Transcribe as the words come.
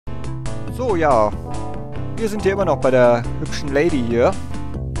So, ja. Wir sind hier immer noch bei der hübschen Lady hier,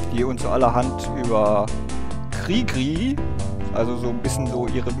 die uns allerhand über Kri-Kri, also so ein bisschen so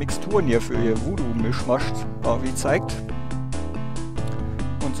ihre Mixturen hier für ihr Voodoo-Mischmasch irgendwie zeigt.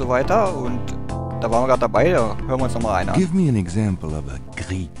 Und so weiter. Und da waren wir gerade dabei, da hören wir uns nochmal einen an. Give me an example of a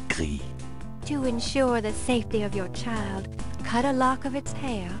Kri-Kri. To ensure the safety of your child, cut a lock of its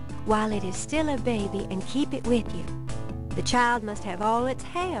hair while it is still a baby and keep it with you. The child must have all its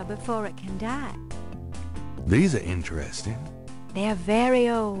hair before it can die. These are interesting. They're very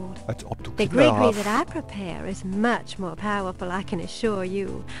old. Als ob du The Kinder Kri-Kri hast. that I prepare is much more powerful, I can assure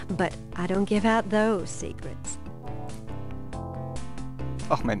you. But I don't give out those secrets.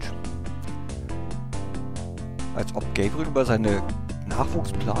 Ach Mensch. Als ob Gabriel über seine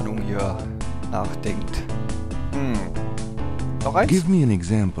Nachwuchsplanung hier nachdenkt. Noch eins? Give me an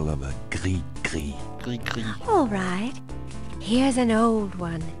example of a Kri-Kri. Kri-Kri. All right. Here's an old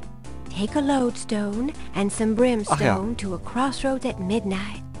one. Take a lodestone and some brimstone to a crossroads at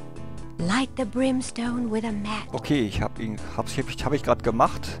midnight. Light the brimstone with a match. Okay, hab ich gerade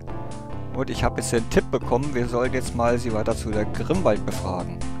gemacht. Und ich habe jetzt den Tipp bekommen, wir sollen jetzt mal sie weiter zu der Grimwald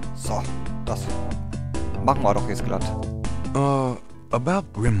befragen. So, das machen wir doch jetzt glatt. About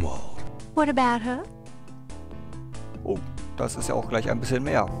Grimwald. What about her? Oh, das ist ja auch gleich ein bisschen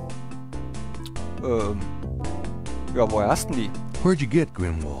mehr. Ja, woher hast du die? Where'd you get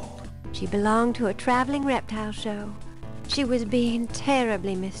Grimwald? She belonged to a traveling reptile show. She was being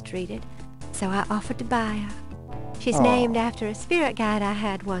terribly mistreated, so I offered to buy her. She's named after a spirit guide I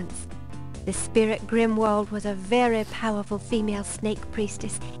had once. The spirit Grimwald was a very powerful female snake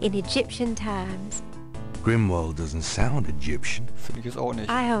priestess in Egyptian times. Grimwald doesn't sound Egyptian. Finde ich es auch nicht.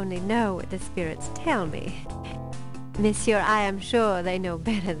 I only know what the spirits tell me. Monsieur, I am sure they know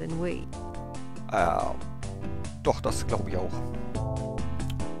better than we. Doch, das glaube ich auch.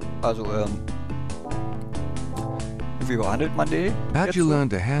 Also, wie behandelt man die? How'd jetzt you so? learn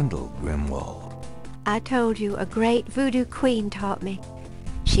to handle Grimwald? I told you a great voodoo queen taught me.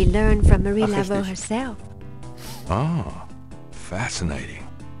 She learned from Marie Ach, Laveau richtig. herself. Ah, fascinating.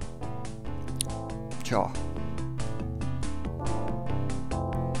 Tja.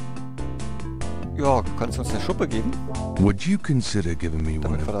 Ja, kannst du uns eine Schuppe geben? Would you consider giving me one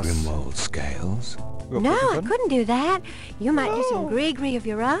Damit of wir das Grimwald's scales? No, überprüfen I können? couldn't do that. You might do some Oh. gree-gree of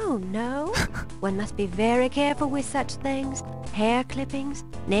your own, no? One must be very careful with such things. Hair clippings,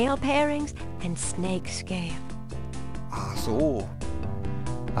 nail parings, and snake scale. Ach so.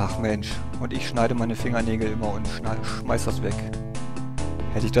 Ach Mensch. Und ich schneide meine Fingernägel immer und schmeiß das weg.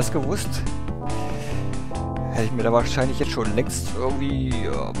 Hätte ich das gewusst, hätte ich mir da wahrscheinlich jetzt schon längst irgendwie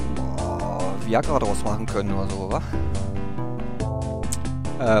Viagra draus machen können oder so, wa?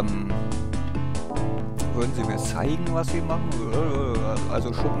 Würden Sie mir zeigen, was Sie machen?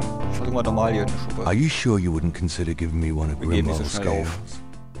 Also Schuppen. Versuchen wir nochmal hier eine Schuppe. Are you sure you wouldn't consider giving me one of Wir gehen nicht so Grimwald's schnell auf. scales?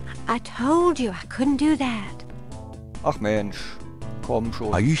 I told you I couldn't do that. Ach Mensch. Komm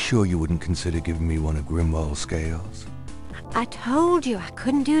schon. Are you sure you wouldn't consider giving me one of Grimwald's scales? I told you I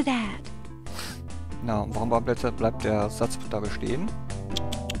couldn't do that. Na, warum bleibt der Satz da bestehen?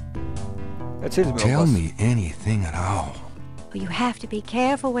 Erzählen Sie mir Tell doch was. me anything at all. You have to be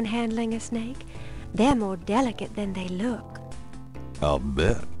careful when handling a snake. They're more delicate than they look. I'll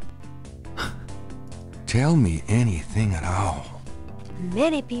bet. Tell me anything at all.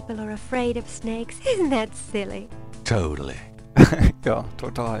 Many people are afraid of snakes. Isn't that silly? Totally. Ja,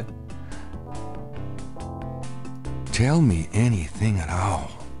 total. Tell me anything at all.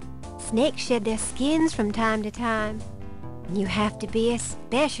 Snakes shed their skins from time to time. You have to be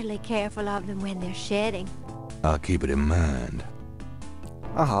especially careful of them when they're shedding. I'll keep it in mind.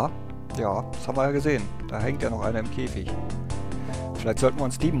 Aha. Ja, das haben wir ja gesehen. Da hängt ja noch einer im Käfig. Vielleicht sollten wir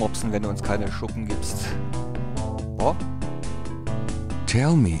uns die mopsen, wenn du uns keine Schuppen gibst. Oh?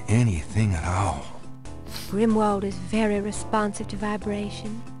 Tell me anything at all. Grimwald is very responsive to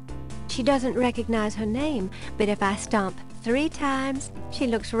vibration. She doesn't recognize her name, but if I stomp 3 times, she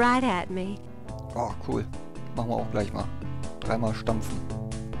looks right at me. Oh, cool. Machen wir auch gleich mal. 3-mal stampfen.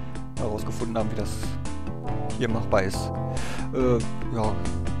 Herausgefunden haben, wie das hier machbar ist. Ja.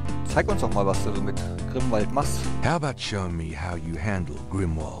 Zeig uns doch mal, was du so mit Grimwald machst. How about showing me how you handle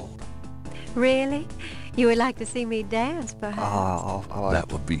Grimwald? Really? You would like to see me dance, perhaps? Aber... That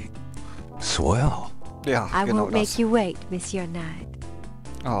would be swell. Ja, I genau won't make das. you wait, Monsieur Knight.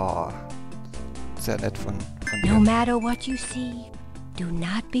 Sehr nett von No dir. matter what you see, do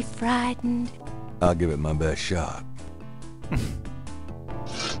not be frightened. I'll give it my best shot.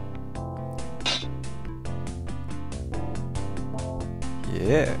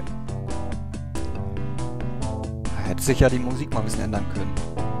 Yeah. Hätte sich ja die Musik mal ein bisschen ändern können.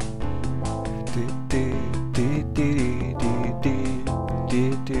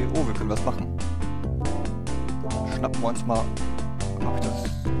 Oh, wir können was machen. Schnappen wir uns mal. Mach ich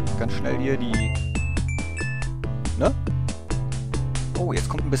das ganz schnell hier, die... Ne? Oh, jetzt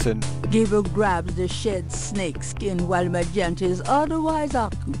kommt ein bisschen... Gabriel grabs the shed snake skin while Magenta is otherwise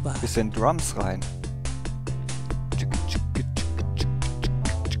occupied. Bisschen Drums rein.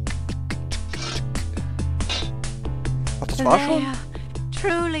 Ach, das war schon?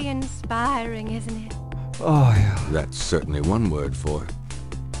 Truly inspiring, isn't it? Oh ja. That's certainly one word for it.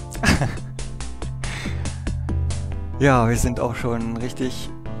 Ja, wir sind auch schon richtig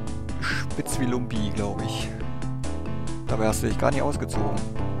spitz wie Lumpi, glaube ich. Dabei hast du dich gar nicht ausgezogen.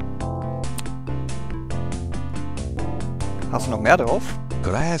 Hast du noch mehr drauf?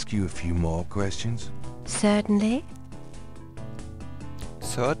 Could I ask you a few more questions? Certainly.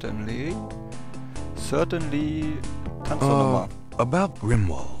 Certainly. Certainly. Tanz doch nochmal. About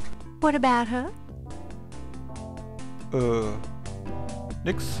Grimwald. What about her?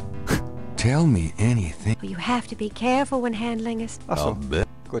 Nix. Tell me anything. You have to be careful when handling a... Achso, bet.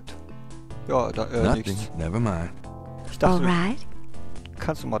 gut. Ja, da, Nothing. nichts. Never mind. Ich dachte, Alright.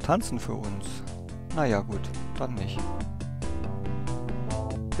 kannst du mal tanzen für uns? Naja, gut, dann nicht.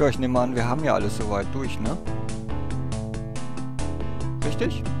 Ja, ich nehme an, wir haben ja alles soweit durch, ne?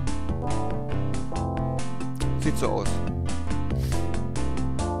 Richtig? Sieht so aus.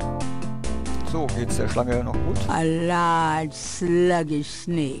 So, geht's der Schlange noch gut? A large, sluggish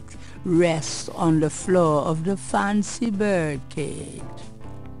snake rests on the floor of the fancy bird cage.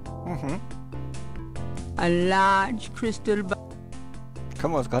 Mhm. A large crystal...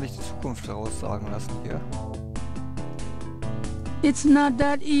 Können wir uns gar nicht die Zukunft voraussagen lassen hier. It's not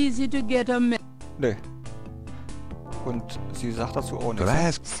that easy to get a... Nee. Und sie sagt dazu auch Could nichts. I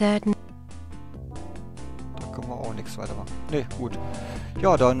ask? Certain. Da können wir auch nichts weitermachen. Nee, gut.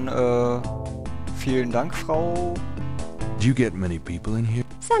 Ja, dann, vielen Dank, Frau... Do you get many people in here?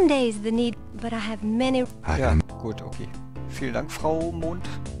 Some days the need, but I have many... Ja, gut, okay. Vielen Dank, Frau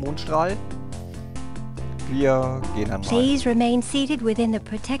Mondstrahl. Wir gehen dann mal. Please remain seated within the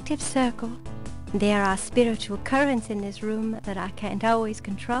protective circle. There are spiritual currents in this room that I can't always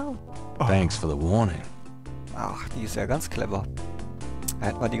control. Thanks for the warning. Ach, die ist ja ganz clever. Da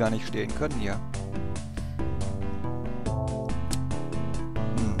hätten wir die gar nicht stehlen können hier.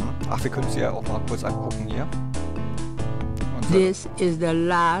 Mhm. Ach, wir können sie ja auch mal kurz angucken hier. This is the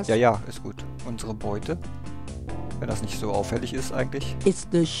last... Ja, ist gut. Unsere Beute. Wenn das nicht so auffällig ist eigentlich. It's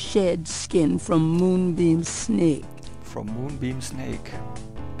the shed skin from Moonbeam's snake. From Moonbeam Snake.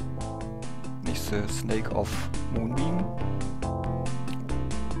 Nicht the Snake of Moonbeam.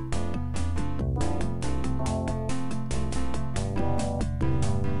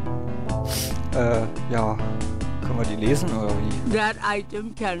 Ja. Können wir die lesen oder wie? That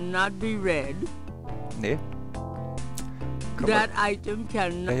item cannot be read. Nee. That item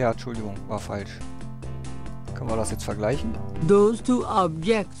cannot... Ja, Entschuldigung, war falsch. Können wir das jetzt vergleichen? Those two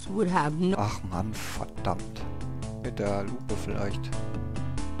objects would have no... Ach Mann, verdammt. Mit der Lupe vielleicht.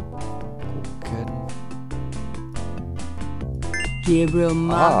 Gucken. Gabriel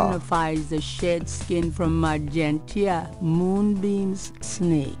magnifies the shed skin from Magenta, Moonbeam's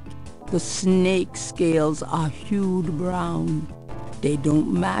snake. The snake scales are hued brown. They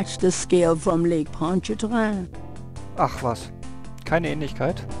don't match the scale from Lake Pontchartrain. Ach was. Keine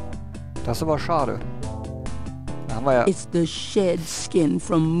Ähnlichkeit. Das ist aber schade. Da haben wir ja... It's the shed skin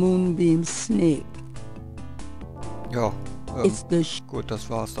from Moonbeam's snake. Ja. It's the... Gut, das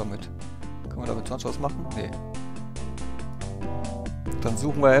war's damit. Können wir damit sonst was machen? Nee. Dann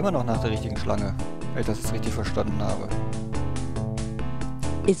suchen wir ja immer noch nach der richtigen Schlange. Wenn ich das jetzt richtig verstanden habe.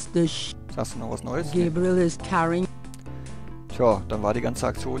 It's the... Hast du noch was Neues? Nee. Gabriel is carrying... Tja, dann war die ganze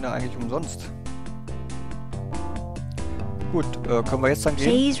Aktion ja eigentlich umsonst. Gut, können wir jetzt dann gehen?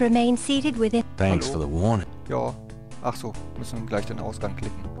 Please remain seated within... Thanks Hallo? for the warning. Ja. Ach so, müssen gleich den Ausgang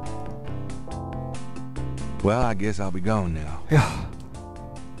klicken. Well, I guess I'll be going now. Ja.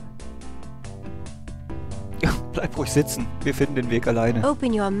 Ja, bleib ruhig sitzen. Wir finden den Weg alleine.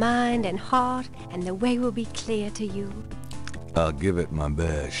 Open your mind and heart, and the way will be clear to you. I'll give it my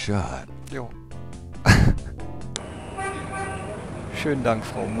best shot. Jo. Schönen Dank,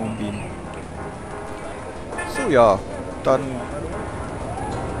 Frau Moonbeam. So, ja. Dann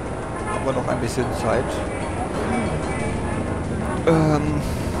haben wir noch ein bisschen Zeit.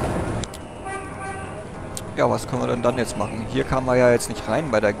 Ja, was können wir denn dann jetzt machen? Hier kamen wir ja jetzt nicht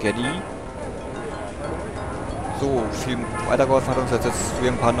rein bei der Gedde. So, viel weitergeholfen hat uns jetzt, dass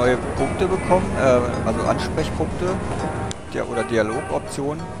wir ein paar neue Punkte bekommen, also Ansprechpunkte oder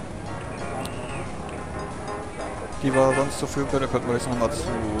Dialogoptionen. die wir sonst so führen können. Da könnten wir jetzt nochmal zu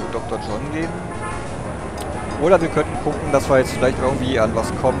Dr. John gehen. Oder wir könnten gucken, dass wir jetzt vielleicht irgendwie an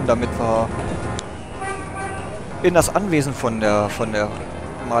was kommen, damit wir in das Anwesen von der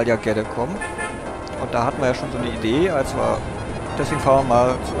Madame Gedde kommen. Und da hatten wir ja schon so eine Idee, als wir... Deswegen fahren wir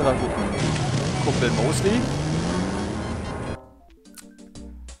mal zu unserem guten Kumpel Mosley.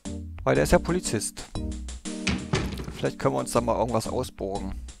 Weil der ist ja Polizist. Vielleicht können wir uns da mal irgendwas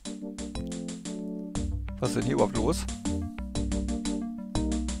ausborgen. Was ist denn hier überhaupt los?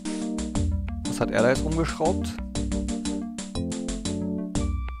 Was hat er da jetzt rumgeschraubt?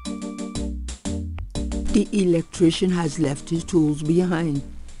 The electrician has left his tools behind.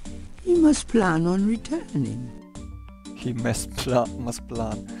 He must plan on returning. He must plan.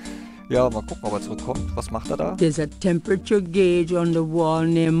 Ja, mal gucken, ob er zurückkommt. Was macht er da? There's a temperature gauge on the wall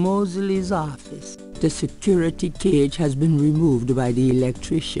near Mosley's office. The security cage has been removed by the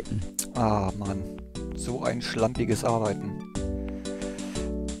electrician. Ah, Mann. So ein schlampiges Arbeiten.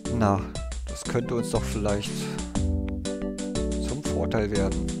 Na, das könnte uns doch vielleicht zum Vorteil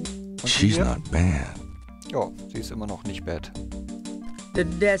werden. Und She's hier? not bad. Ja, sie ist immer noch nicht bad. The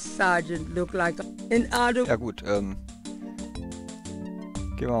desk sergeant looked like an out. Ja gut, gehen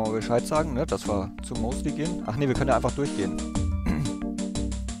wir mal Bescheid sagen, ne, dass wir zu Mosley gehen. Ach nee, wir können ja einfach durchgehen.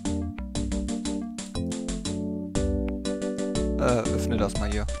 Öffne das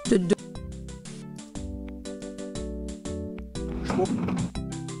mal hier. Schwupp.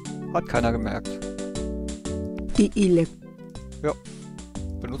 Hat keiner gemerkt. Ja.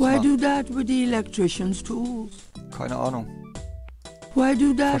 Benutzt Why mal. do that with the electrician's tools? Keine Ahnung. Why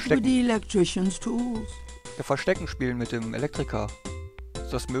do that with Verstecken. the electrician's tools? Ja, Verstecken spielen mit dem Elektriker.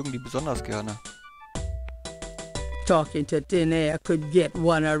 Das mögen die besonders gerne. Talking to thin air could get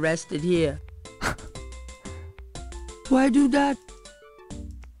one arrested here. Why do that?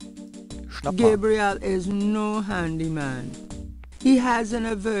 Schnapp mal. Gabriel is no handyman. He has an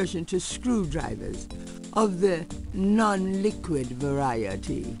aversion to screwdrivers of the non-liquid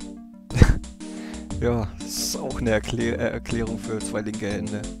variety. Ja, das ist auch eine Erklärung für zwei linke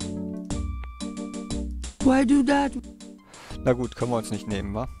Hände. Why do that? Na gut, können wir uns nicht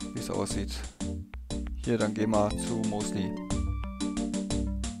nehmen, wa? Wie es aussieht. Hier, dann gehen wir zu Mosley.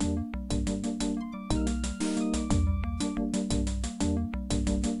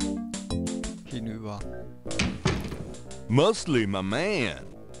 Hinüber. Mostly my man.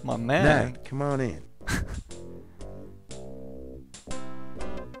 My man. Now, come on in.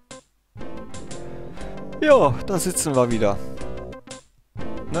 Ja, da sitzen wir wieder.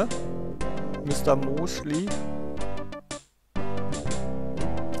 Ne? Mr. Mosley.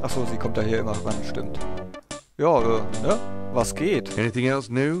 Achso, sie kommt da hier immer ran, stimmt. Ja, ne? Was geht? Anything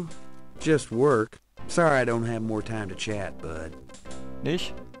else new? Just work. Sorry I don't have more time to chat, bud.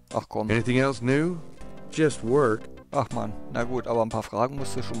 Nicht? Ach komm. Anything else new? Just work. Ach man, na gut, aber ein paar Fragen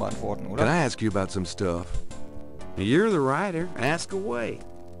musst du schon mal antworten, Can oder? I ask you about some stuff? You're the writer. Ask away.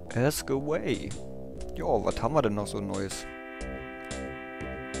 Ask away. Jo, was haben wir denn noch so Neues?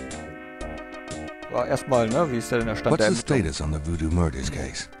 War erstmal, ne? Wie ist denn der Stand What's der the Ermittlungen? status on the voodoo murders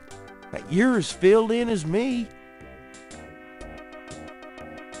case? You're as filled in as me.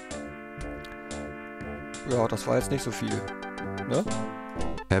 Ja, das war jetzt nicht so viel. Ne?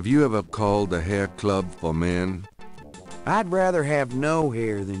 Have you ever called the hair club for men? I'd rather have no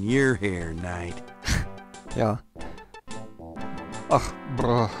hair than your hair, Knight. Ja. Ach,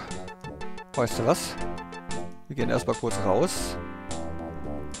 brr. Weißt du was? Wir gehen erstmal kurz raus.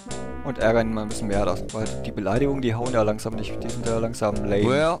 Und ärgern ihn mal ein bisschen mehr, weil die Beleidigungen, die hauen ja langsam nicht. Die sind ja langsam lame.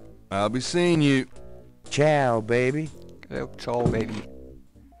 Well, I'll be seeing you. Ciao, baby. Ja, ciao, Baby.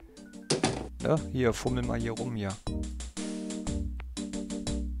 Ne? Hier, fummel mal hier rum, hier.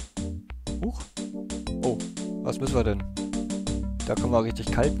 Huch. Oh, was müssen wir denn? Da können wir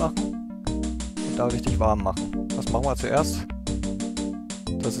richtig kalt machen. Und da richtig warm machen. Was machen wir zuerst?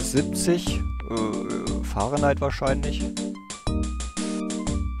 Das ist 70. Fahrenheit wahrscheinlich.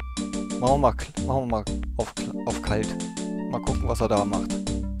 Machen wir mal auf kalt. Mal gucken, was er da macht.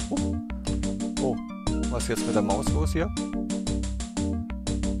 Oh, was ist jetzt mit der Maus los hier?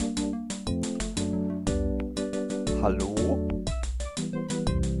 Hallo?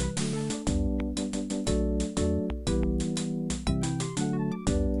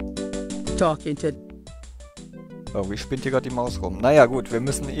 Talking to... Irgendwie spinnt hier gerade die Maus rum. Naja gut, wir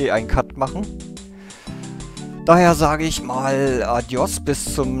müssen eh einen Cut machen. Daher sage ich mal Adios,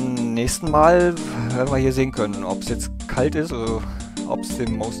 bis zum nächsten Mal. Werden wir hier sehen können, ob es jetzt kalt ist oder ob es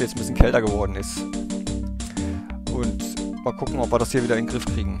dem Maus jetzt ein bisschen kälter geworden ist. Und mal gucken, ob wir das hier wieder in den Griff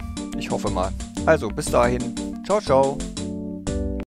kriegen. Ich hoffe mal. Also, bis dahin. Ciao, ciao.